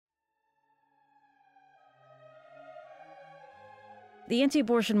The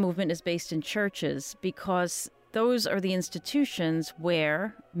anti-abortion movement is based in churches because those are the institutions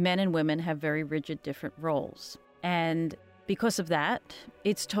where men and women have very rigid different roles. And because of that,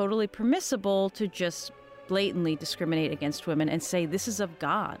 it's totally permissible to just blatantly discriminate against women and say this is of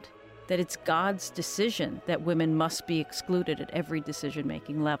God, that it's God's decision that women must be excluded at every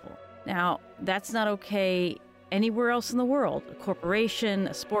decision-making level. Now, that's not okay anywhere else in the world. A corporation,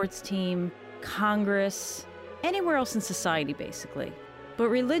 a sports team, Congress, anywhere else in society, basically. But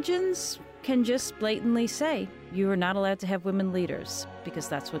religions can just blatantly say, you are not allowed to have women leaders, because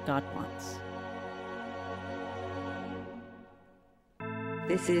that's what God wants.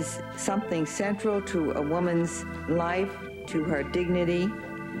 This is something central to a woman's life, to her dignity.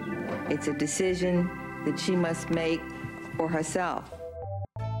 It's a decision that she must make for herself.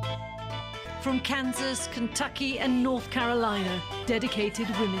 From Kansas, Kentucky, and North Carolina, dedicated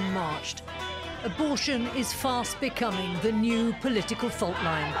women marched. Abortion is fast becoming the new political fault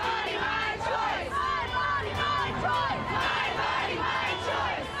line.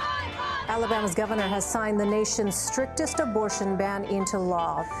 Alabama's governor has signed the nation's strictest abortion ban into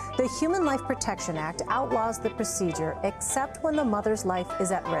law. The Human Life Protection Act outlaws the procedure except when the mother's life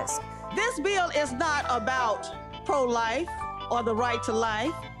is at risk. This bill is not about pro-life or the right to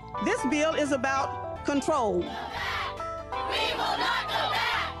life. This bill is about control. We will not go back.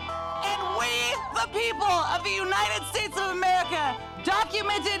 And we, the people of the United States of America,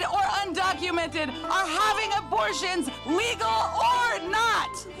 documented or undocumented, are having abortions, legal or not.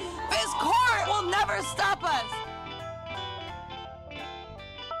 This court will never stop us.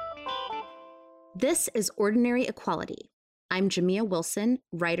 This is Ordinary Equality. I'm Jamia Wilson,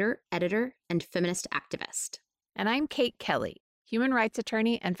 writer, editor, and feminist activist. And I'm Kate Kelly, human rights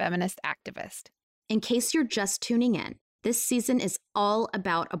attorney and feminist activist. In case you're just tuning in, this season is all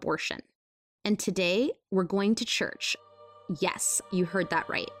about abortion. And today, we're going to church. Yes, you heard that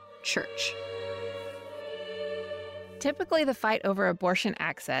right, church. Typically, the fight over abortion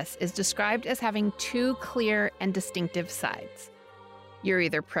access is described as having two clear and distinctive sides. You're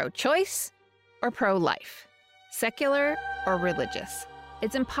either pro-choice or pro-life, secular or religious.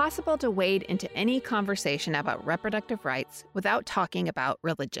 It's impossible to wade into any conversation about reproductive rights without talking about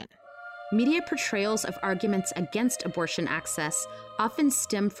religion. Media portrayals of arguments against abortion access often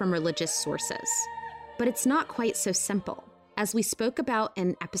stem from religious sources. But it's not quite so simple. As we spoke about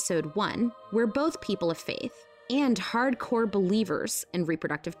in episode 1, we're both people of faith and hardcore believers in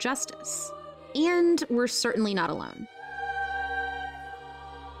reproductive justice. And we're certainly not alone.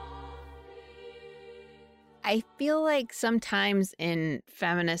 I feel like sometimes in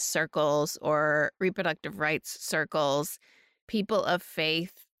feminist circles or reproductive rights circles, people of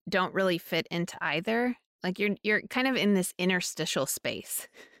faith don't really fit into either. Like you're kind of in this interstitial space.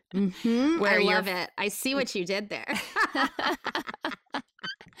 Mm-hmm. I love it. I see what you did there.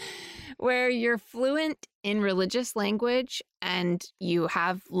 Where you're fluent in religious language and you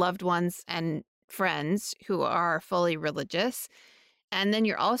have loved ones and friends who are fully religious. And then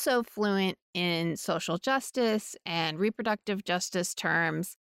you're also fluent in social justice and reproductive justice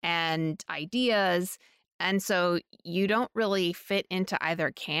terms and ideas. And so you don't really fit into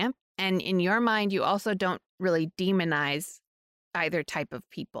either camp. And in your mind, you also don't really demonize either type of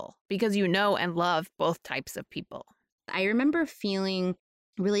people because you know and love both types of people. I remember feeling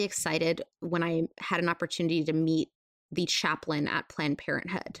really excited when I had an opportunity to meet the chaplain at Planned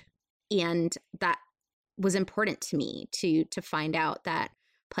Parenthood. And that was important to me to find out that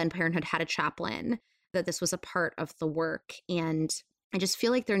Planned Parenthood had a chaplain, that this was a part of the work. And I just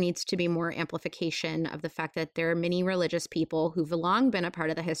feel like there needs to be more amplification of the fact that there are many religious people who've long been a part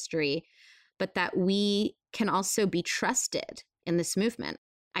of the history, but that we can also be trusted in this movement.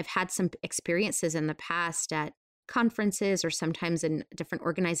 I've had some experiences in the past at conferences or sometimes in different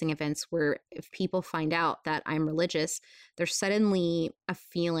organizing events where if people find out that I'm religious, there's suddenly a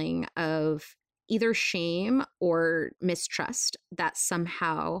feeling of either shame or mistrust that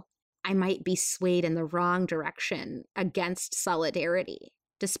somehow I might be swayed in the wrong direction against solidarity,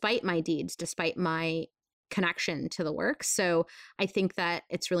 despite my deeds, despite my connection to the work. So I think that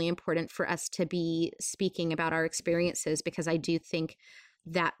it's really important for us to be speaking about our experiences, because I do think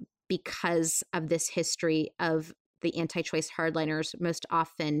that because of this history of the anti-choice hardliners most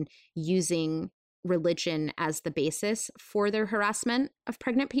often using religion as the basis for their harassment of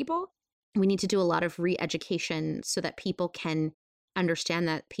pregnant people, we need to do a lot of re-education so that people can understand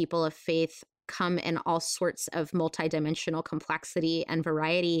that people of faith come in all sorts of multidimensional complexity and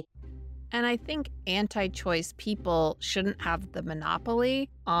variety. And I think anti-choice people shouldn't have the monopoly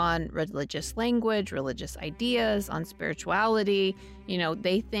on religious language, religious ideas, on spirituality. You know,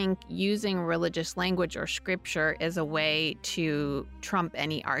 they think using religious language or scripture is a way to trump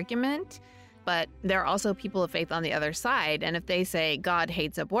any argument. But there are also people of faith on the other side. And if they say God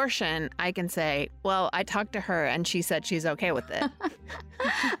hates abortion, I can say, well, I talked to her and she said she's okay with it.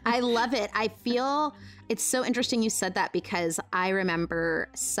 I love it. I feel it's so interesting you said that, because I remember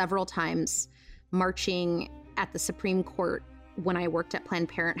several times marching at the Supreme Court when I worked at Planned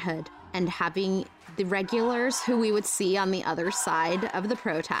Parenthood and having the regulars who we would see on the other side of the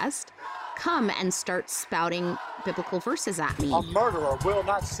protest come and start spouting biblical verses at me. A murderer will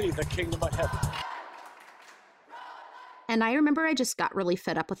not see the kingdom of heaven. And I remember I just got really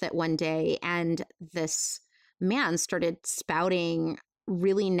fed up with it one day, and this man started spouting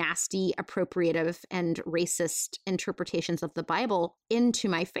really nasty, appropriative, and racist interpretations of the Bible into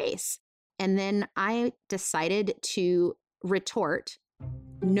my face. And then I decided to retort,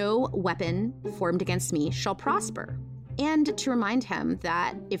 "No weapon formed against me shall prosper." And to remind him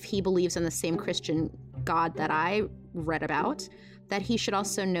that if he believes in the same Christian God that I read about, that he should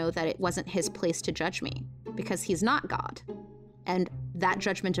also know that it wasn't his place to judge me, because he's not God. And that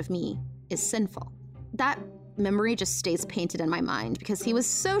judgment of me is sinful. That memory just stays painted in my mind, because he was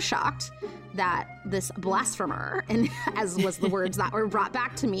so shocked that this blasphemer, and as was the words that were brought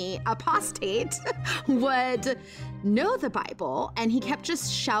back to me, apostate, would know the Bible. And he kept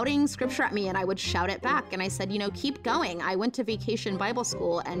just shouting scripture at me, and I would shout it back. And I said, keep going. I went to Vacation Bible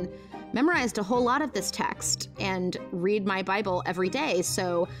School and memorized a whole lot of this text and read my Bible every day.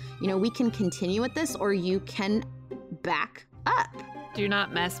 So, we can continue with this, or you can back up. Do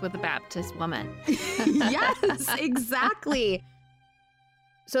not mess with a Baptist woman. Yes, exactly.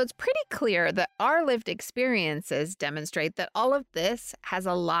 So it's pretty clear that our lived experiences demonstrate that all of this has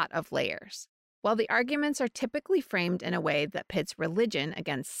a lot of layers. While the arguments are typically framed in a way that pits religion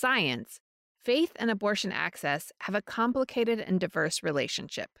against science, faith and abortion access have a complicated and diverse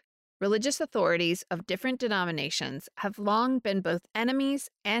relationship. Religious authorities of different denominations have long been both enemies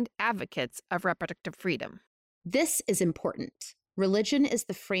and advocates of reproductive freedom. This is important. Religion is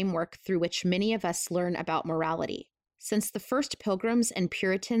the framework through which many of us learn about morality. Since the first Pilgrims and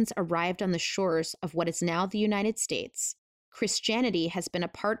Puritans arrived on the shores of what is now the United States, Christianity has been a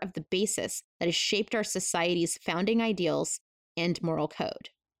part of the basis that has shaped our society's founding ideals and moral code.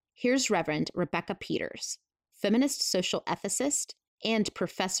 Here's Reverend Rebecca Peters, feminist social ethicist and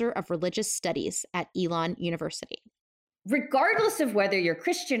professor of religious studies at Elon University. Regardless of whether you're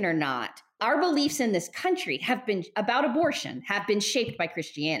Christian or not, our beliefs in this country about abortion have been shaped by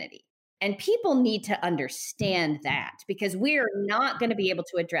Christianity. And people need to understand that, because we are not going to be able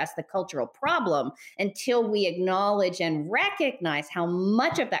to address the cultural problem until we acknowledge and recognize how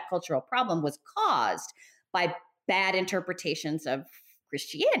much of that cultural problem was caused by bad interpretations of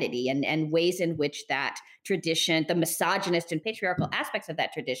Christianity and ways in which that tradition, the misogynist and patriarchal aspects of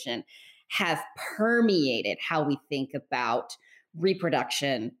that tradition, have permeated how we think about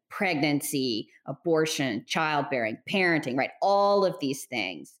reproduction, pregnancy, abortion, childbearing, parenting, right? All of these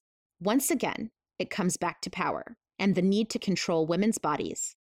things. Once again, it comes back to power and the need to control women's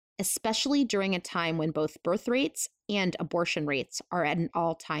bodies, especially during a time when both birth rates and abortion rates are at an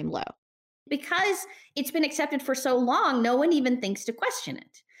all-time low. Because it's been accepted for so long, no one even thinks to question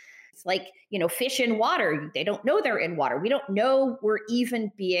it. It's like, fish in water. They don't know they're in water. We don't know we're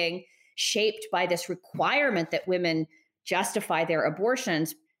even being shaped by this requirement that women justify their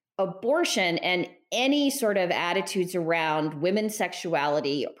abortions. Abortion and any sort of attitudes around women's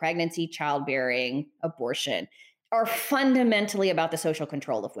sexuality, pregnancy, childbearing, abortion are fundamentally about the social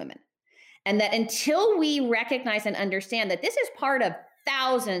control of women. And that until we recognize and understand that this is part of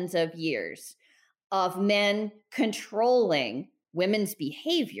thousands of years of men controlling women's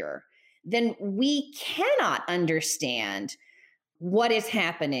behavior, then we cannot understand what is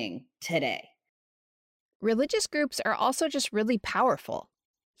happening today. Religious groups are also just really powerful.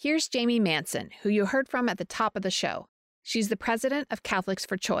 Here's Jamie Manson, who you heard from at the top of the show. She's the president of Catholics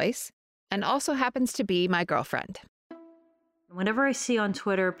for Choice and also happens to be my girlfriend. Whenever I see on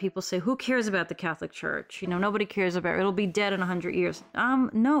Twitter, people say, who cares about the Catholic Church? Nobody cares about it. It'll be dead in 100 years.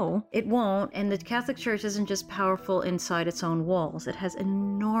 No, it won't. And the Catholic Church isn't just powerful inside its own walls. It has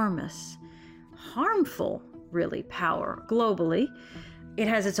enormous, harmful, really, power globally. It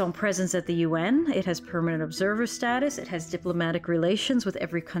has its own presence at the UN. It has permanent observer status. It has diplomatic relations with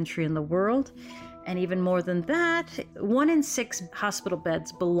every country in the world. And even more than that, 1 in 6 hospital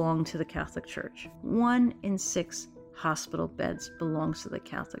beds belong to the Catholic Church. 1 in 6 hospital beds belongs to the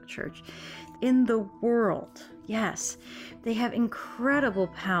Catholic Church. In the world, yes, they have incredible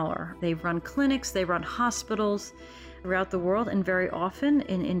power. They run clinics, they run hospitals throughout the world, and very often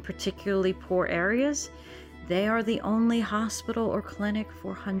in particularly poor areas, they are the only hospital or clinic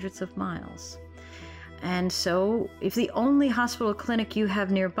for hundreds of miles. And so if the only hospital or clinic you have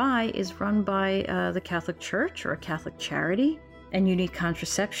nearby is run by the Catholic Church or a Catholic charity, and you need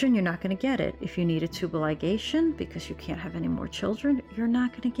contraception, you're not going to get it. If you need a tubal ligation because you can't have any more children, you're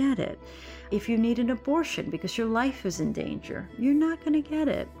not going to get it. If you need an abortion because your life is in danger, you're not going to get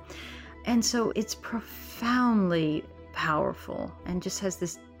it. And so it's profoundly powerful and just has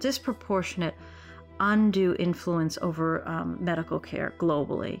this disproportionate, undue influence over medical care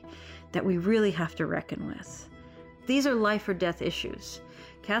globally that we really have to reckon with. These are life or death issues.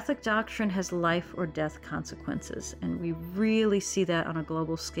 Catholic doctrine has life or death consequences, and we really see that on a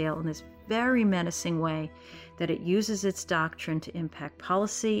global scale in this very menacing way that it uses its doctrine to impact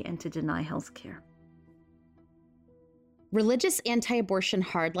policy and to deny health care. Religious anti-abortion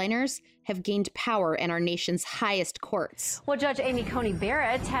hardliners have gained power in our nation's highest courts. Well, Judge Amy Coney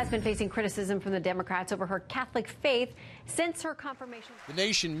Barrett has been facing criticism from the Democrats over her Catholic faith since her confirmation. The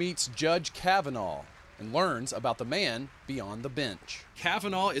nation meets Judge Kavanaugh and learns about the man beyond the bench.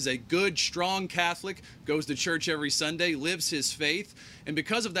 Kavanaugh is a good, strong Catholic, goes to church every Sunday, lives his faith, and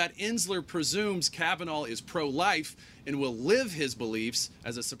because of that, Ensler presumes Kavanaugh is pro-life and will live his beliefs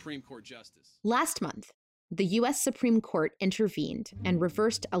as a Supreme Court justice. Last month, the U.S. Supreme Court intervened and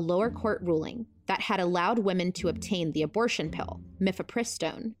reversed a lower court ruling that had allowed women to obtain the abortion pill,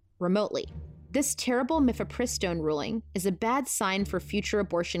 mifepristone, remotely. This terrible mifepristone ruling is a bad sign for future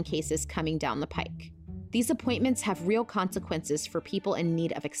abortion cases coming down the pike. These appointments have real consequences for people in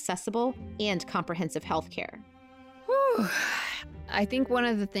need of accessible and comprehensive health care. I think one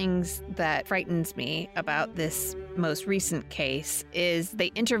of the things that frightens me about this most recent case is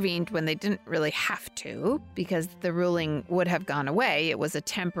they intervened when they didn't really have to, because the ruling would have gone away. It was a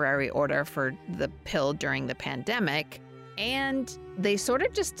temporary order for the pill during the pandemic, and they sort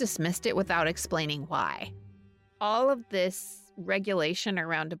of just dismissed it without explaining why. All of this regulation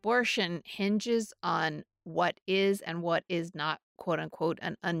around abortion hinges on what is and what is not, quote unquote,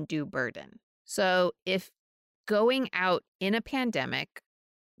 an undue burden. So if going out in a pandemic,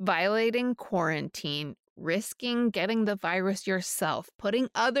 violating quarantine, risking getting the virus yourself, putting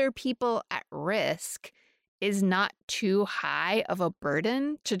other people at risk is not too high of a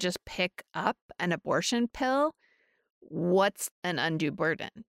burden to just pick up an abortion pill, what's an undue burden?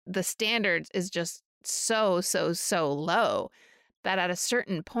 The standards is just so low that at a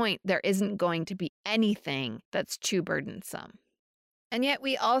certain point, there isn't going to be anything that's too burdensome. And yet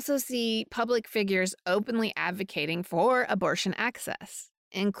we also see public figures openly advocating for abortion access,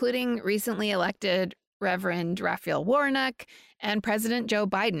 including recently elected Reverend Raphael Warnock and President Joe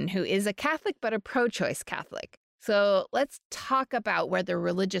Biden, who is a Catholic but a pro-choice Catholic. So let's talk about where the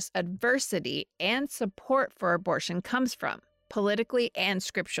religious adversity and support for abortion comes from, politically and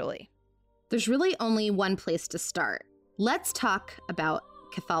scripturally. There's really only one place to start. Let's talk about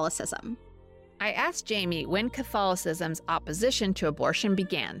Catholicism. I asked Jamie when Catholicism's opposition to abortion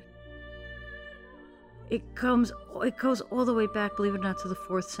began. It goes all the way back, believe it or not, to the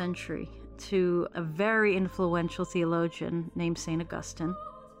 4th century, to a very influential theologian named St. Augustine.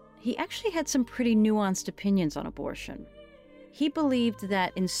 He actually had some pretty nuanced opinions on abortion. He believed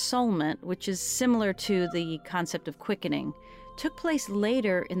that ensoulment, which is similar to the concept of quickening, took place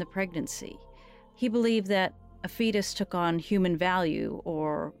later in the pregnancy. He believed that a fetus took on human value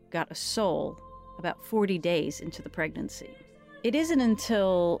or got a soul about 40 days into the pregnancy. It isn't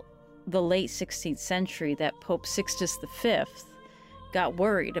until the late 16th century that Pope Sixtus V got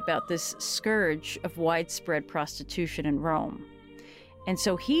worried about this scourge of widespread prostitution in Rome. And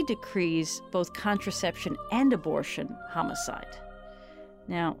so he decrees both contraception and abortion homicide.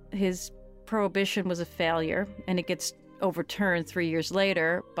 Now, his prohibition was a failure, and it gets overturned 3 years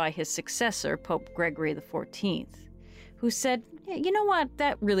later by his successor, Pope Gregory XIV, who said, yeah, you know what,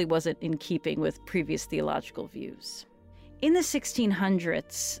 that really wasn't in keeping with previous theological views. In the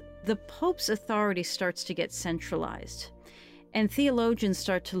 1600s, the Pope's authority starts to get centralized, and theologians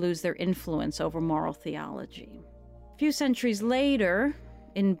start to lose their influence over moral theology. A few centuries later,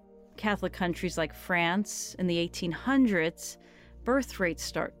 in Catholic countries like France in the 1800s, birth rates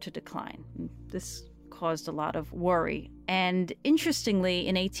start to decline. This caused a lot of worry. And interestingly,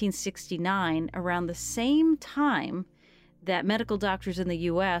 in 1869, around the same time that medical doctors in the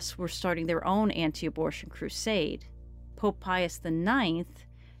U.S. were starting their own anti-abortion crusade, Pope Pius IX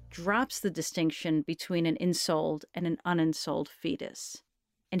drops the distinction between an ensouled and an unensouled fetus.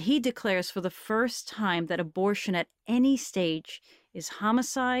 And he declares for the first time that abortion at any stage is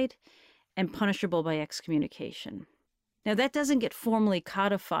homicide and punishable by excommunication. Now, that doesn't get formally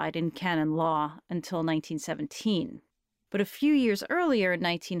codified in canon law until 1917. But a few years earlier, in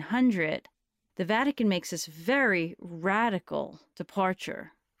 1900, the Vatican makes this very radical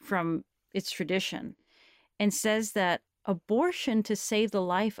departure from its tradition and says that abortion to save the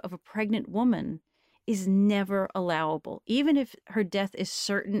life of a pregnant woman is never allowable. Even if her death is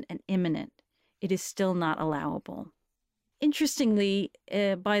certain and imminent, it is still not allowable. Interestingly,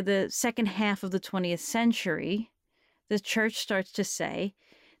 by the second half of the 20th century, the church starts to say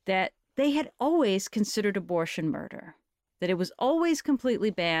that they had always considered abortion murder, that it was always completely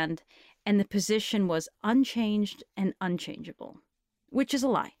banned, and the position was unchanged and unchangeable, which is a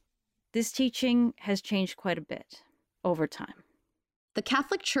lie. This teaching has changed quite a bit over time. The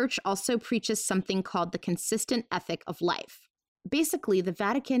Catholic Church also preaches something called the consistent ethic of life. Basically, the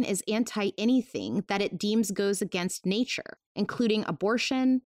Vatican is anti-anything that it deems goes against nature, including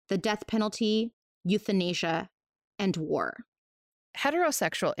abortion, the death penalty, euthanasia, and war.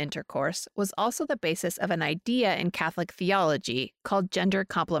 Heterosexual intercourse was also the basis of an idea in Catholic theology called gender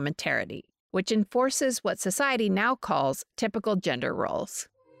complementarity, which enforces what society now calls typical gender roles.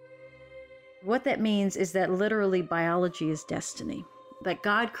 What that means is that literally biology is destiny. That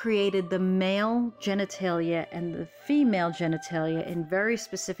God created the male genitalia and the female genitalia in very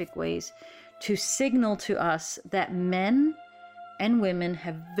specific ways to signal to us that men and women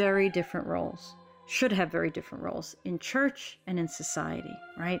have very different roles, should have very different roles in church and in society,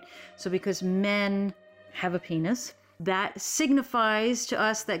 right? So because men have a penis, that signifies to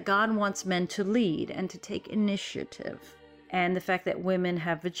us that God wants men to lead and to take initiative. And the fact that women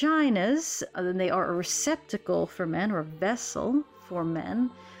have vaginas, then they are a receptacle for men or a vessel for men.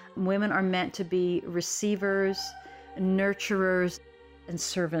 Women are meant to be receivers, nurturers, and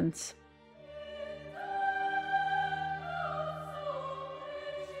servants.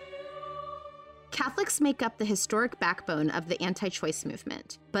 Catholics make up the historic backbone of the anti-choice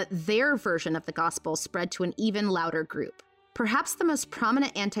movement, but their version of the gospel spread to an even louder group. Perhaps the most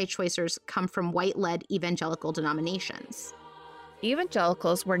prominent anti-choicers come from white-led evangelical denominations.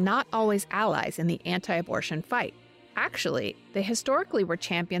 Evangelicals were not always allies in the anti-abortion fight. Actually, they historically were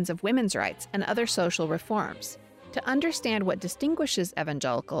champions of women's rights and other social reforms. To understand what distinguishes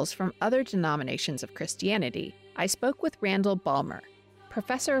evangelicals from other denominations of Christianity, I spoke with Randall Balmer,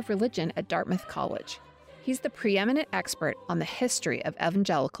 professor of religion at Dartmouth College. He's the preeminent expert on the history of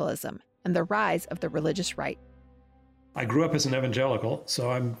evangelicalism and the rise of the religious right. I grew up as an evangelical, so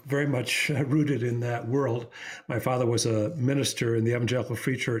I'm very much rooted in that world. My father was a minister in the Evangelical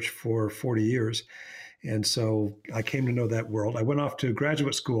Free Church for 40 years, and so I came to know that world. I went off to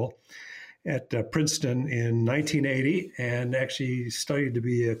graduate school at Princeton in 1980 and actually studied to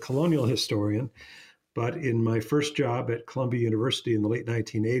be a colonial historian. But in my first job at Columbia University in the late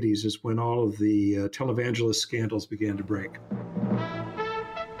 1980s is when all of the televangelist scandals began to break.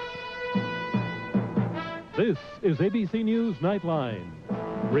 This is ABC News Nightline.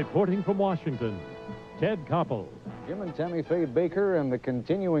 Reporting from Washington, Ted Koppel. Jim and Tammy Faye Baker and the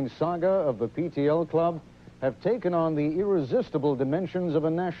continuing saga of the PTL Club have taken on the irresistible dimensions of a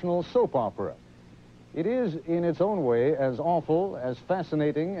national soap opera. It is, in its own way, as awful, as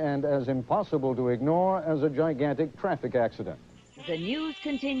fascinating, and as impossible to ignore as a gigantic traffic accident. The news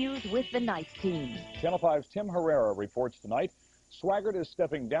continues with the Night Team. Channel 5's Tim Herrera reports tonight, Swaggart is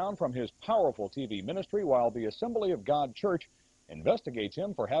stepping down from his powerful TV ministry while the Assembly of God Church investigates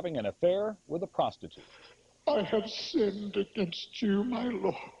him for having an affair with a prostitute. I have sinned against you, my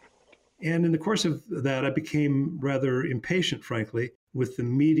Lord. And in the course of that, I became rather impatient, frankly, with the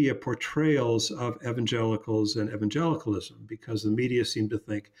media portrayals of evangelicals and evangelicalism, because the media seemed to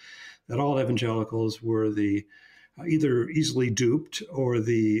think that all evangelicals were the either easily duped or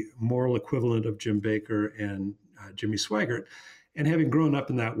the moral equivalent of Jim Bakker and Jimmy Swaggart. And having grown up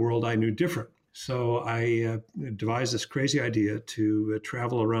in that world, I knew different. So I devised this crazy idea to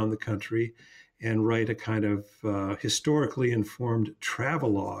travel around the country and write a kind of historically informed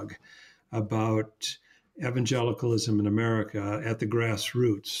travelogue about evangelicalism in America at the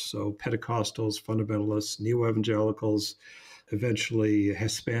grassroots. So Pentecostals, fundamentalists, neo-evangelicals, eventually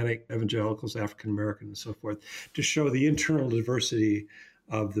Hispanic evangelicals, African-American, and so forth, to show the internal diversity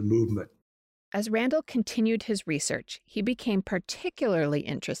of the movement. As Randall continued his research, he became particularly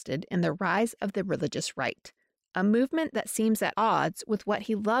interested in the rise of the religious right, a movement that seems at odds with what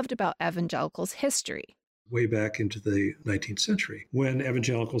he loved about evangelicals' history. way back into the 19th century, when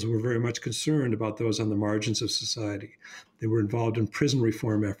evangelicals were very much concerned about those on the margins of society. They were involved in prison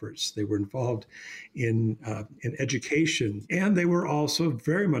reform efforts. They were involved in education. And they were also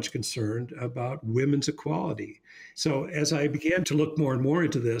very much concerned about women's equality. So as I began to look more and more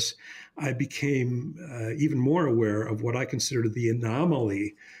into this, I became even more aware of what I considered the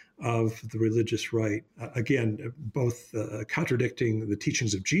anomaly of the religious right. Again, both contradicting the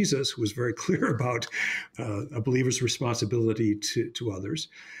teachings of Jesus, who was very clear about a believer's responsibility to others,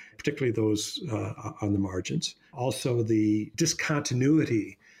 particularly those on the margins. Also, the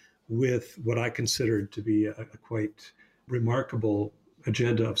discontinuity with what I considered to be a quite remarkable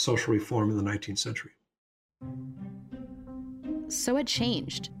agenda of social reform in the 19th century. So it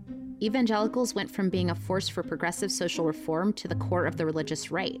changed. Evangelicals went from being a force for progressive social reform to the core of the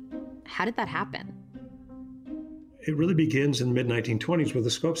religious right. How did that happen? It really begins in the mid-1920s with the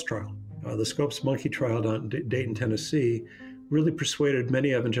Scopes trial. The Scopes monkey trial down in Dayton, Tennessee, really persuaded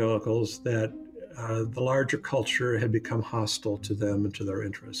many evangelicals that the larger culture had become hostile to them and to their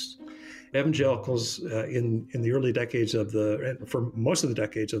interests. Evangelicals in the early decades for most of the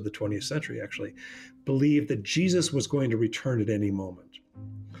decades of the 20th century, actually, believed that Jesus was going to return at any moment.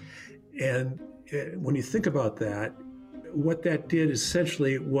 And when you think about that, what that did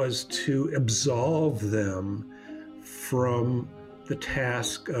essentially was to absolve them from the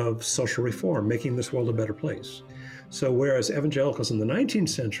task of social reform, making this world a better place. So whereas evangelicals in the 19th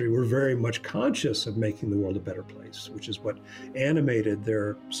century were very much conscious of making the world a better place, which is what animated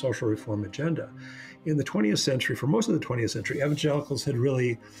their social reform agenda, in the 20th century, for most of the 20th century, evangelicals had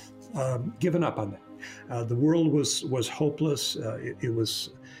really given up on that. The world was hopeless. It was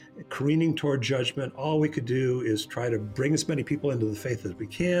careening toward judgment. All we could do is try to bring as many people into the faith as we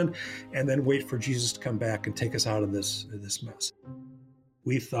can, and then wait for Jesus to come back and take us out of this mess.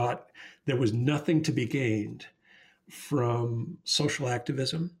 We thought there was nothing to be gained from social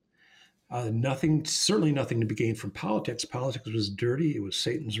activism, certainly nothing to be gained from politics. Politics was dirty. It was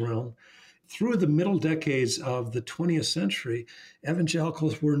Satan's realm. Through the middle decades of the 20th century,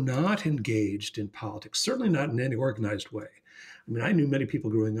 evangelicals were not engaged in politics, certainly not in any organized way. I mean, I knew many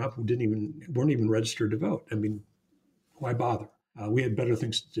people growing up who weren't even registered to vote. I mean, why bother? We had better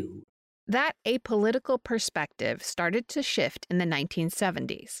things to do. That apolitical perspective started to shift in the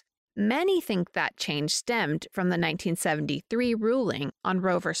 1970s. Many think that change stemmed from the 1973 ruling on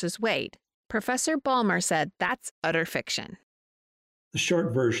Roe v. Wade. Professor Balmer said that's utter fiction. The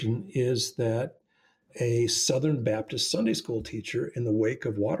short version is that a Southern Baptist Sunday school teacher in the wake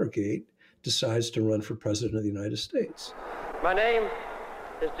of Watergate decides to run for president of the United States. My name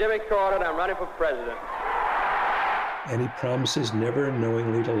is Jimmy Carter, and I'm running for president. And he promises never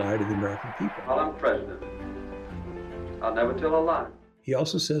knowingly to lie to the American people. While I'm president, I'll never tell a lie. He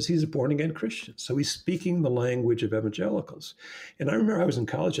also says he's a born-again Christian. So he's speaking the language of evangelicals. And I remember I was in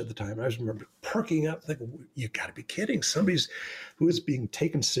college at the time. I remember perking up, thinking, you got to be kidding. Somebody who is being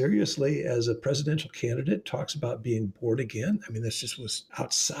taken seriously as a presidential candidate talks about being born again. I mean, this just was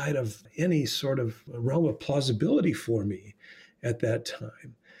outside of any sort of realm of plausibility for me at that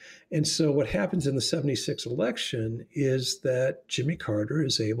time. And so what happens in the 76 election is that Jimmy Carter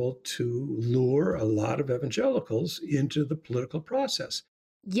is able to lure a lot of evangelicals into the political process.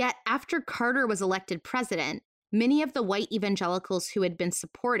 Yet after Carter was elected president, many of the white evangelicals who had been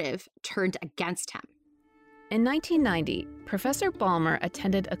supportive turned against him. In 1990, Professor Balmer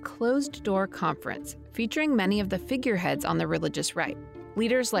attended a closed-door conference featuring many of the figureheads on the religious right,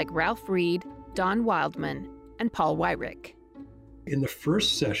 leaders like Ralph Reed, Don Wildman, and Paul Weyrich. In the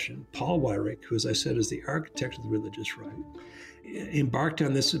first session, Paul Weyrich, who, as I said, is the architect of the religious right, embarked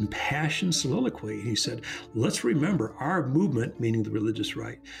on this impassioned soliloquy. He said, let's remember our movement, meaning the religious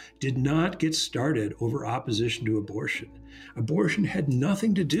right, did not get started over opposition to abortion. Abortion had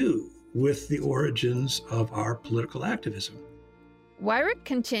nothing to do with the origins of our political activism. Weyrich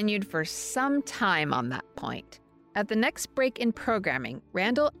continued for some time on that point. At the next break in programming,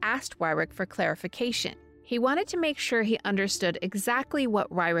 Randall asked Weyrich for clarification. He wanted to make sure he understood exactly what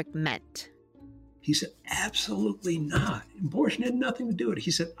Weyrich meant. He said, absolutely not. Abortion had nothing to do with it.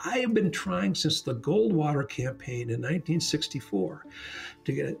 He said, I have been trying since the Goldwater campaign in 1964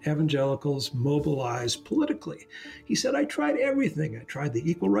 to get evangelicals mobilized politically. He said, I tried everything. I tried the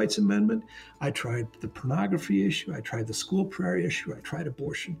Equal Rights Amendment. I tried the pornography issue. I tried the school prayer issue. I tried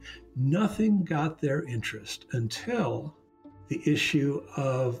abortion. Nothing got their interest until the issue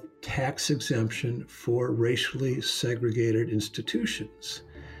of tax exemption for racially segregated institutions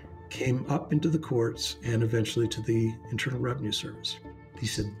came up into the courts and eventually to the Internal Revenue Service. He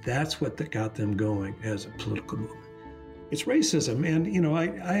said that's what got them going as a political movement. It's racism. And,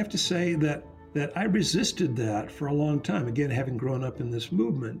 I have to say that that I resisted that for a long time. Again, having grown up in this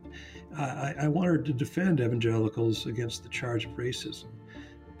movement, I wanted to defend evangelicals against the charge of racism.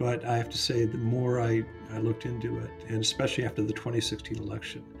 But I have to say, the more I looked into it, and especially after the 2016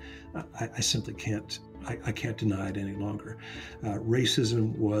 election, I simply can't. I can't deny it any longer.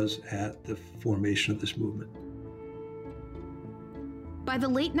 Racism was at the formation of this movement. By the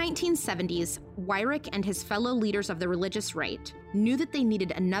late 1970s, Weyrich and his fellow leaders of the religious right knew that they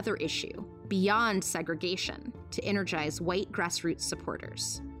needed another issue beyond segregation to energize white grassroots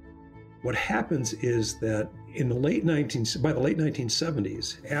supporters. What happens is that by the late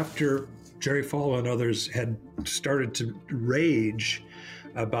 1970s, after Jerry Falwell and others had started to rage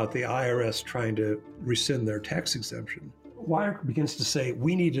about the IRS trying to rescind their tax exemption, Weyrich begins to say,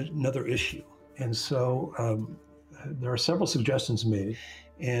 we need another issue. And so there are several suggestions made.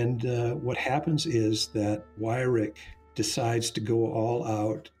 And what happens is that Weyrich decides to go all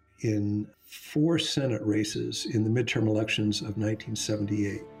out in 4 Senate races in the midterm elections of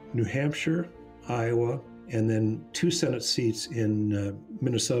 1978. New Hampshire, Iowa, and then 2 Senate seats in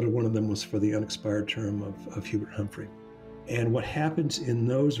Minnesota. One of them was for the unexpired term of Hubert Humphrey. And what happens in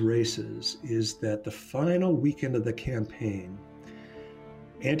those races is that the final weekend of the campaign,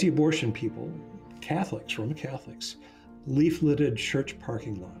 anti-abortion people, Catholics, Roman Catholics, leafleted church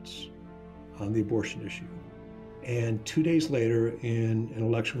parking lots on the abortion issue. And 2 days later, in an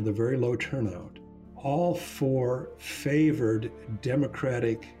election with a very low turnout, all 4 favored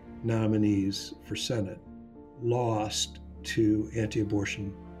Democratic nominees for Senate lost to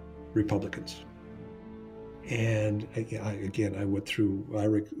anti-abortion Republicans. And again, I went through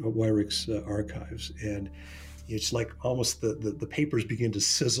Weyrich's archives, and it's like almost the papers begin to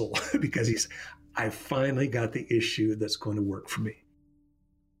sizzle because I finally got the issue that's going to work for me.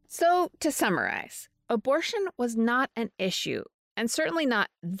 So to summarize, abortion was not an issue, and certainly not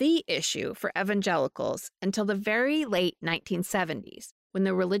the issue for evangelicals until the very late 1970s, when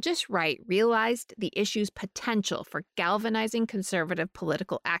the religious right realized the issue's potential for galvanizing conservative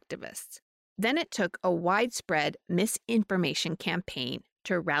political activists. Then it took a widespread misinformation campaign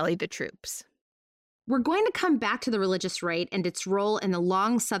to rally the troops. We're going to come back to the religious right and its role in the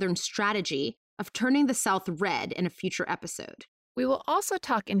long Southern strategy of turning the South red in a future episode. We will also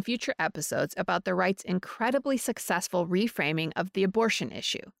talk in future episodes about the right's incredibly successful reframing of the abortion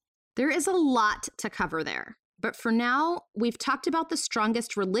issue. There is a lot to cover there, but for now, we've talked about the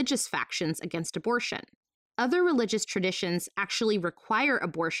strongest religious factions against abortion. Other religious traditions actually require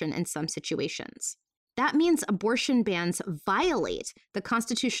abortion in some situations. That means abortion bans violate the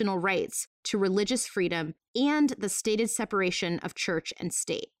constitutional rights to religious freedom and the stated separation of church and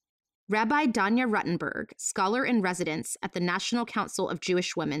state. Rabbi Danya Ruttenberg, scholar in residence at the National Council of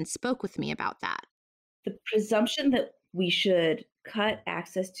Jewish Women, spoke with me about that. The presumption that we should cut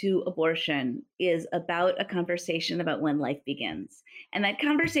access to abortion is about a conversation about when life begins. And that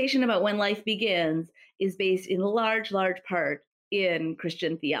conversation about when life begins is based in large part in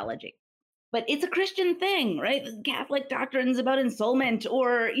Christian theology. But it's a Christian thing, right? Catholic doctrines about ensoulment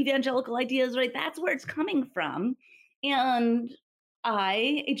or evangelical ideas, right? That's where it's coming from. And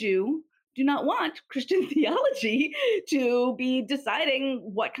I, a Jew, do not want Christian theology to be deciding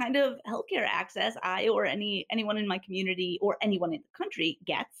what kind of healthcare access I or anyone in my community or anyone in the country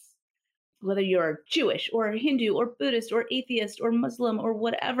gets, whether you're Jewish or Hindu or Buddhist or atheist or Muslim or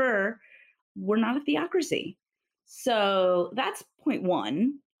whatever. We're not a theocracy. So that's point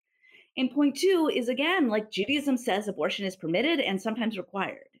one. And point two is, again, like Judaism says, abortion is permitted and sometimes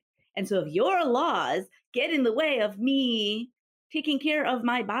required. And so if your laws get in the way of me taking care of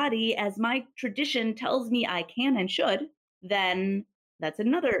my body as my tradition tells me I can and should, then that's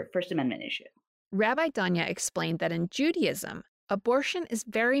another First Amendment issue. Rabbi Danya explained that in Judaism, abortion is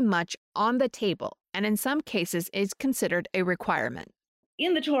very much on the table and in some cases is considered a requirement.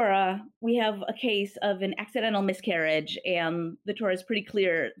 In the Torah, we have a case of an accidental miscarriage, and the Torah is pretty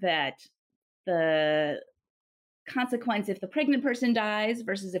clear that the consequence if the pregnant person dies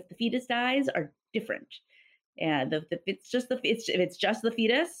versus if the fetus dies are different. And if it's just the fetus, if it's just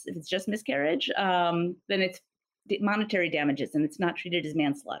miscarriage, then it's monetary damages and it's not treated as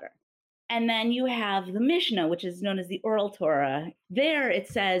manslaughter. And then you have the Mishnah, which is known as the Oral Torah. There it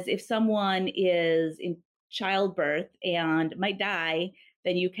says if someone is in childbirth and might die,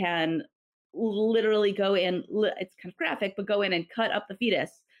 then you can literally go in, it's kind of graphic, but go in and cut up the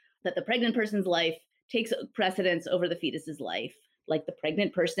fetus, that the pregnant person's life takes precedence over the fetus's life. Like the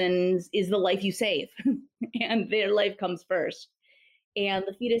pregnant person's is the life you save and their life comes first. And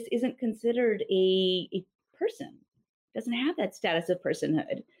the fetus isn't considered a person, doesn't have that status of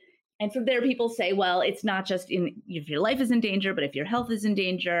personhood. And from there, people say, well, it's not just if your life is in danger, but if your health is in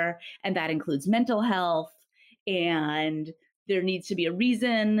danger, and that includes mental health, and there needs to be a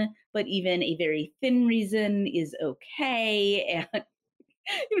reason, but even a very thin reason is okay.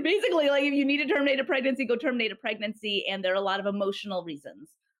 And basically, like, if you need to terminate a pregnancy, go terminate a pregnancy. And there are a lot of emotional reasons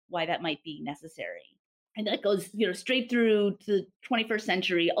why that might be necessary. And that goes, straight through to the 21st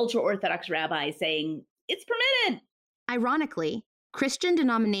century ultra-Orthodox rabbis saying it's permitted. Ironically, Christian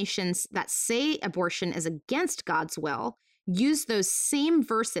denominations that say abortion is against God's will use those same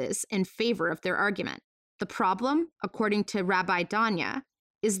verses in favor of their argument. The problem, according to Rabbi Danya,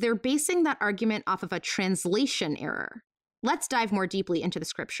 is they're basing that argument off of a translation error. Let's dive more deeply into the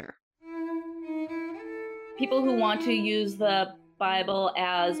scripture. People who want to use the Bible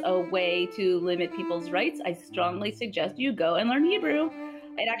as a way to limit people's rights, I strongly suggest you go and learn Hebrew.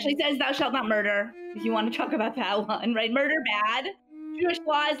 It actually says, thou shalt not murder, if you want to talk about that one, right? Murder, bad. Jewish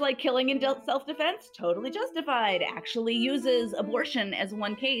laws like killing in self-defense, totally justified. Actually uses abortion as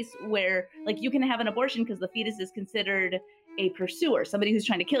one case where, like, you can have an abortion because the fetus is considered a pursuer, somebody who's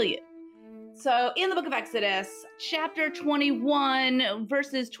trying to kill you. So in the book of Exodus, chapter 21,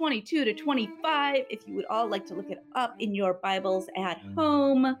 verses 22 to 25, if you would all like to look it up in your Bibles at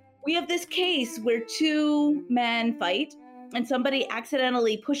home, we have this case where two men fight and somebody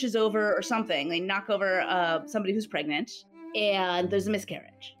accidentally pushes over or something. They knock over somebody who's pregnant and there's a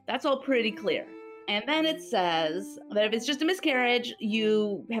miscarriage. That's all pretty clear. And then it says that if it's just a miscarriage,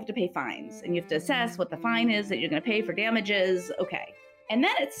 you have to pay fines and you have to assess what the fine is that you're going to pay for damages. Okay. And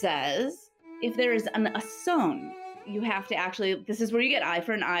then it says, if there is a son, you have to actually, this is where you get eye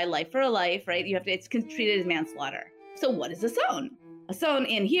for an eye, life for a life, right? It's treated as manslaughter. So what is a son? A son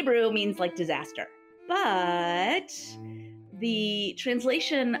in Hebrew means like disaster. But the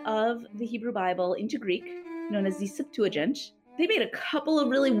translation of the Hebrew Bible into Greek, known as the Septuagint, they made a couple of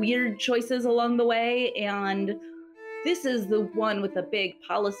really weird choices along the way. And this is the one with the big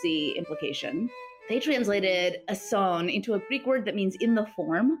policy implication. They translated a son into a Greek word that means in the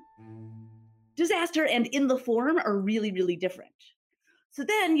form. Disaster and in the form are really, really different. So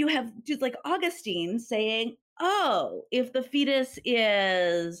then you have dudes like Augustine saying, oh, if the fetus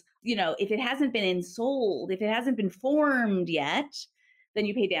is, if it hasn't been ensouled, if it hasn't been formed yet, then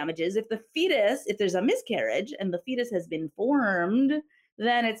you pay damages. If there's a miscarriage and the fetus has been formed,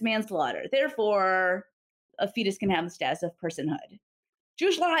 then it's manslaughter. Therefore, a fetus can have the status of personhood.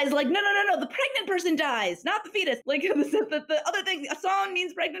 Jewish law is like, no, the pregnant person dies, not the fetus. Like the other thing, a son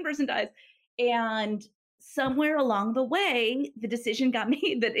means pregnant person dies. And somewhere along the way, the decision got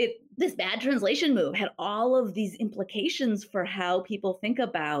made that this bad translation move had all of these implications for how people think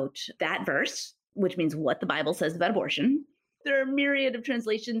about that verse, which means what the Bible says about abortion. There are a myriad of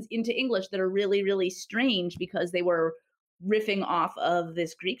translations into English that are really, really strange because they were riffing off of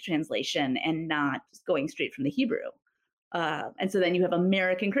this Greek translation and not just going straight from the Hebrew. And so then you have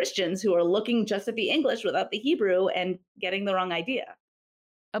American Christians who are looking just at the English without the Hebrew and getting the wrong idea.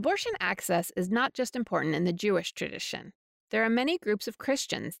 Abortion access is not just important in the Jewish tradition. There are many groups of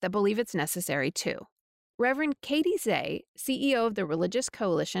Christians that believe it's necessary too. Reverend Katie Zay, CEO of the Religious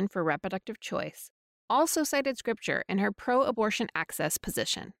Coalition for Reproductive Choice, also cited scripture in her pro-abortion access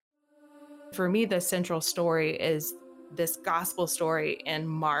position. For me, the central story is this gospel story in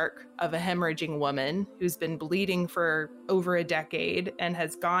Mark of a hemorrhaging woman who's been bleeding for over a decade and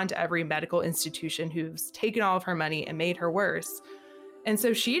has gone to every medical institution who's taken all of her money and made her worse. And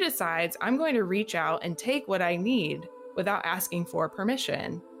so she decides, I'm going to reach out and take what I need without asking for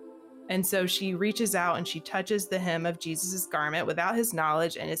permission. And so she reaches out and she touches the hem of Jesus's garment without his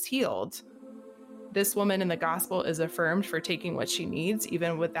knowledge and is healed. This woman in the gospel is affirmed for taking what she needs,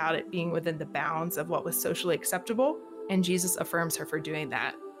 even without it being within the bounds of what was socially acceptable. And Jesus affirms her for doing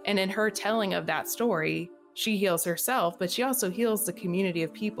that. And in her telling of that story, she heals herself, but she also heals the community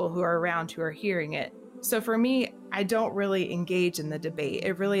of people who are around who are hearing it. So for me, I don't really engage in the debate.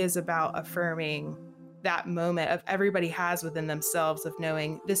 It really is about affirming that moment of everybody has within themselves of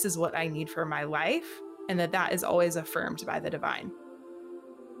knowing this is what I need for my life, and that is always affirmed by the divine.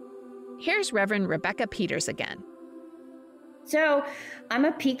 Here's Reverend Rebecca Peters again. So I'm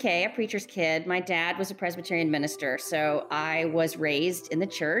a PK, a preacher's kid. My dad was a Presbyterian minister, so I was raised in the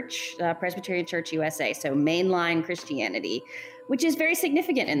church, Presbyterian Church USA, so mainline Christianity, which is very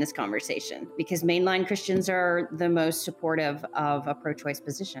significant in this conversation because mainline Christians are the most supportive of a pro-choice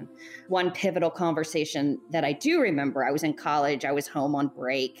position. One pivotal conversation that I do remember, I was in college, I was home on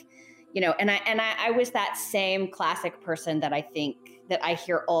break, and I was that same classic person that I think that I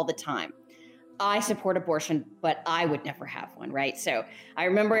hear all the time. I support abortion, but I would never have one, right? So I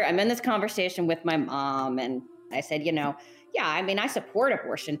remember I'm in this conversation with my mom and I said, yeah, I mean, I support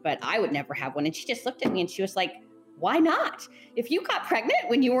abortion, but I would never have one. And she just looked at me and she was like, why not? If you got pregnant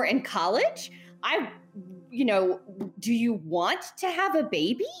when you were in college, do you want to have a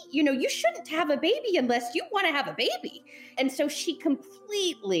baby? You shouldn't have a baby unless you want to have a baby. And so she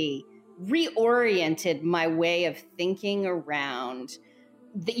completely reoriented my way of thinking around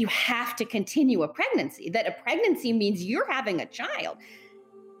that you have to continue a pregnancy, that a pregnancy means you're having a child.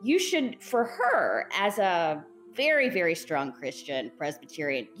 You should, for her, as a very, very strong Christian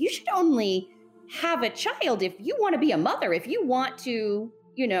Presbyterian, you should only have a child if you want to be a mother, if you want to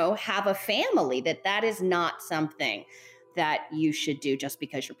have a family, that is not something that you should do just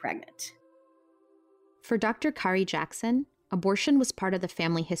because you're pregnant. For Dr. Kari Jackson, abortion was part of the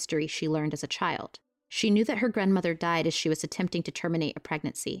family history she learned as a child. She knew that her grandmother died as she was attempting to terminate a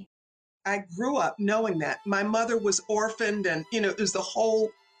pregnancy. I grew up knowing that. My mother was orphaned and, it was the whole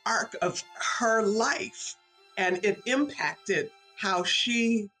arc of her life. And it impacted how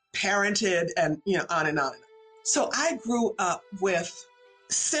she parented and, on and on. So I grew up with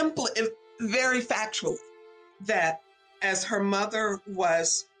simply, very factually, that as her mother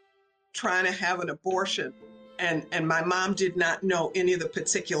was trying to have an abortion and my mom did not know any of the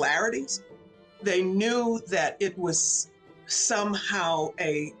particularities, they knew that it was somehow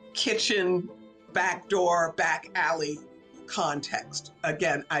a kitchen, back door, back alley context.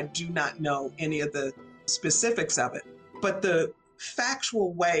 Again, I do not know any of the specifics of it, but the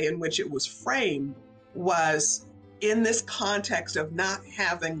factual way in which it was framed was in this context of not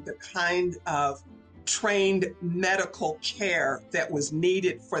having the kind of trained medical care that was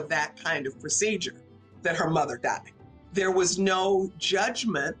needed for that kind of procedure, that her mother died. There was no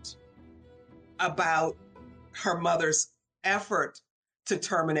judgment about her mother's effort to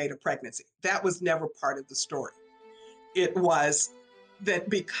terminate a pregnancy. That was never part of the story. It was that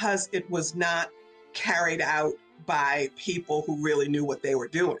because it was not carried out by people who really knew what they were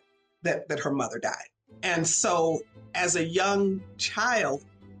doing, that her mother died. And so as a young child,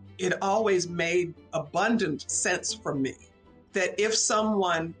 it always made abundant sense for me that if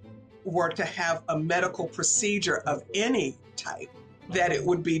someone were to have a medical procedure of any type, that it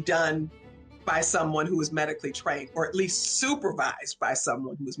would be done by someone who was medically trained, or at least supervised by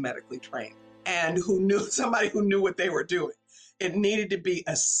someone who was medically trained and somebody who knew what they were doing. It needed to be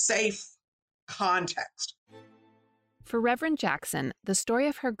a safe context. For Reverend Jackson, the story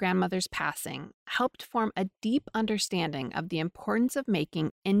of her grandmother's passing helped form a deep understanding of the importance of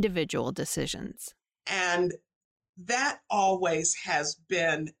making individual decisions. And that always has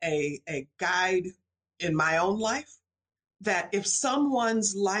been a guide in my own life, that if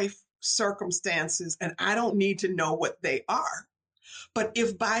someone's life circumstances, and I don't need to know what they are, but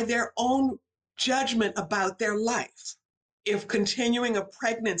if by their own judgment about their life, if continuing a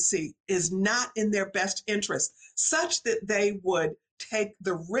pregnancy is not in their best interest, such that they would take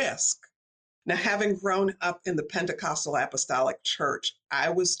the risk. Now, having grown up in the Pentecostal Apostolic Church, I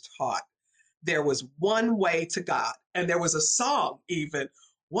was taught there was one way to God. And there was a song even,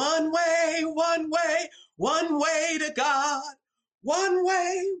 one way, one way, one way to God. One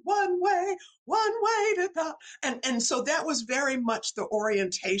way, one way, one way to God. And so that was very much the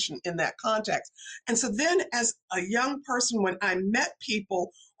orientation in that context. And so then as a young person, when I met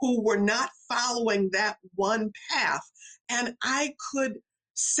people who were not following that one path, and I could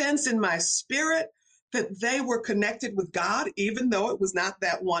sense in my spirit that they were connected with God, even though it was not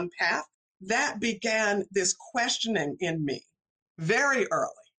that one path, that began this questioning in me very early.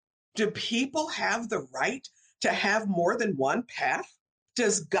 Do people have the right to have more than one path?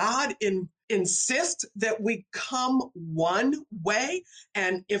 Does God insist that we come one way?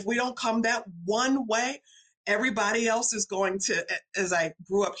 And if we don't come that one way, everybody else is going to, as I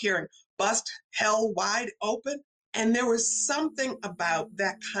grew up hearing, bust hell wide open. And there was something about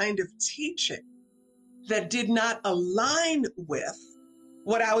that kind of teaching that did not align with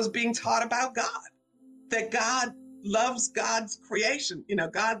what I was being taught about God, that God loves God's creation.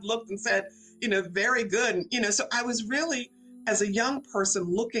 God looked and said, very good. And, so I was really, as a young person,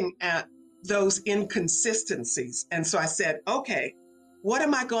 looking at those inconsistencies. And so I said, okay, what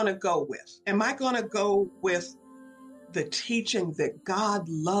am I going to go with? Am I going to go with the teaching that God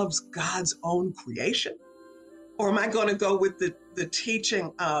loves God's own creation? Or am I going to go with the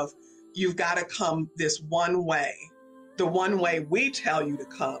teaching of you've got to come this one way, the one way we tell you to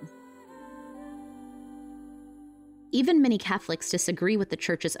come? Even many Catholics disagree with the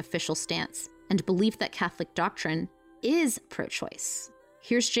Church's official stance and believe that Catholic doctrine is pro-choice.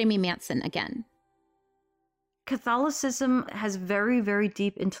 Here's Jamie Manson again. Catholicism has very, very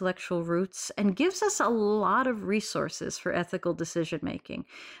deep intellectual roots and gives us a lot of resources for ethical decision making.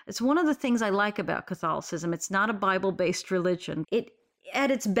 It's one of the things I like about Catholicism. It's not a Bible-based religion. It, at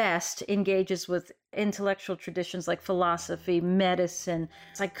its best, engages with intellectual traditions like philosophy, medicine,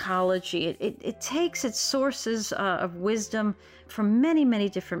 psychology. It takes its sources of wisdom from many, many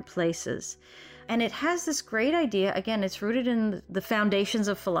different places. And it has this great idea, again, it's rooted in the foundations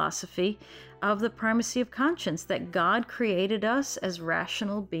of philosophy, of the primacy of conscience, that God created us as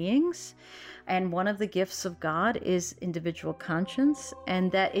rational beings. And one of the gifts of God is individual conscience,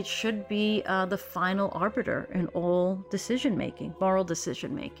 and that it should be the final arbiter in all decision-making, moral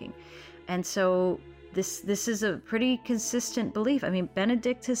decision-making. And so this is a pretty consistent belief. I mean,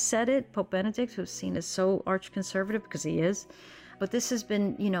 Benedict has said it, Pope Benedict, who's seen as so arch-conservative, because he is. But this has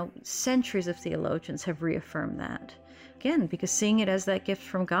been, centuries of theologians have reaffirmed that. Again, because seeing it as that gift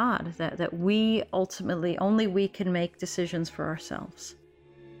from God, that we ultimately, only we can make decisions for ourselves.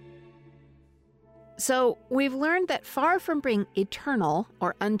 So we've learned that far from being eternal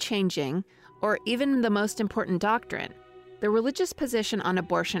or unchanging, or even the most important doctrine, the religious position on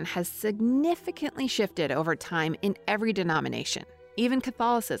abortion has significantly shifted over time in every denomination, even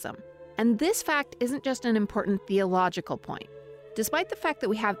Catholicism. And this fact isn't just an important theological point. Despite the fact that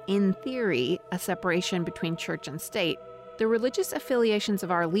we have, in theory, a separation between church and state, the religious affiliations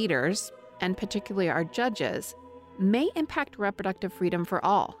of our leaders, and particularly our judges, may impact reproductive freedom for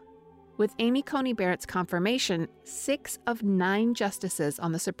all. With Amy Coney Barrett's confirmation, 6 of 9 justices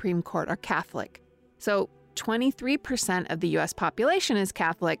on the Supreme Court are Catholic. So 23% of the U.S. population is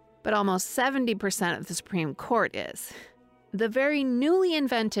Catholic, but almost 70% of the Supreme Court is. The very newly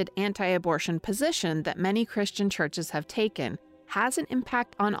invented anti-abortion position that many Christian churches have taken has an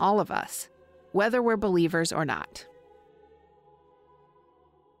impact on all of us, whether we're believers or not.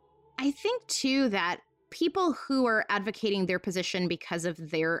 I think, too, that people who are advocating their position because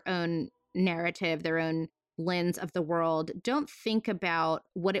of their own narrative, their own lens of the world, don't think about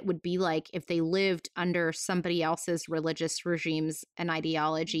what it would be like if they lived under somebody else's religious regimes and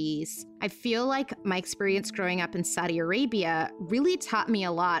ideologies. I feel like my experience growing up in Saudi Arabia really taught me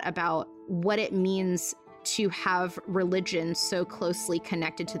a lot about what it means to have religion so closely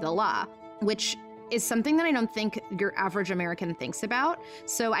connected to the law, which is something that I don't think your average American thinks about.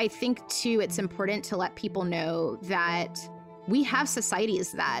 So I think, too, it's important to let people know that we have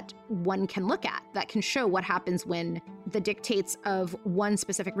societies that one can look at that can show what happens when the dictates of one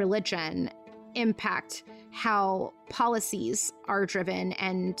specific religion impact how policies are driven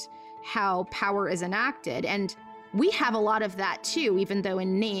and how power is enacted. And we have a lot of that, too, even though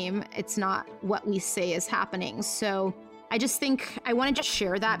in name, it's not what we say is happening. So I just think I want to just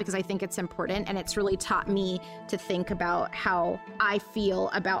share that because I think it's important, and it's really taught me to think about how I feel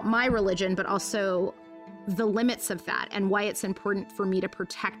about my religion, but also the limits of that and why it's important for me to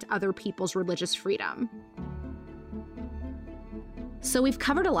protect other people's religious freedom. So we've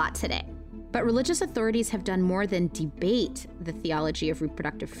covered a lot today, but religious authorities have done more than debate the theology of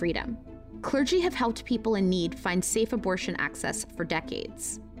reproductive freedom. Clergy have helped people in need find safe abortion access for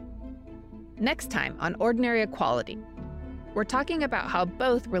decades. Next time on Ordinary Equality, we're talking about how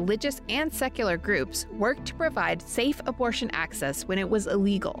both religious and secular groups worked to provide safe abortion access when it was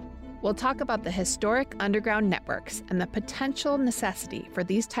illegal. We'll talk about the historic underground networks and the potential necessity for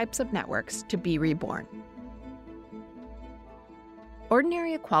these types of networks to be reborn.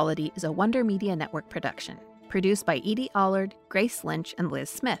 Ordinary Equality is a Wonder Media Network production, produced by Edie Allard, Grace Lynch, and Liz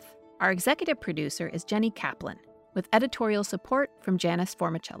Smith. Our executive producer is Jenny Kaplan, with editorial support from Janice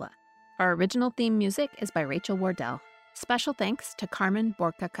Formicella. Our original theme music is by Rachel Wardell. Special thanks to Carmen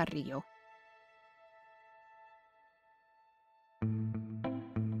Borca Carrillo.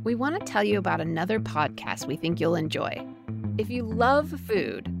 We want to tell you about another podcast we think you'll enjoy. If you love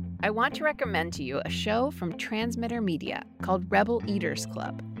food, I want to recommend to you a show from Transmitter Media called Rebel Eaters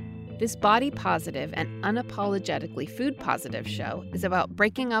Club. This body-positive and unapologetically food-positive show is about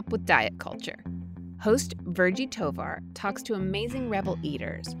breaking up with diet culture. Host Virgie Tovar talks to amazing rebel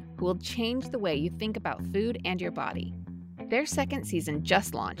eaters who will change the way you think about food and your body. Their second season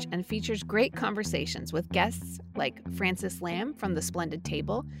just launched and features great conversations with guests like Francis Lamb from The Splendid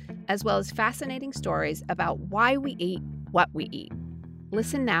Table, as well as fascinating stories about why we eat what we eat.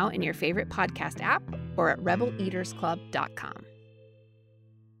 Listen now in your favorite podcast app or at rebeleatersclub.com.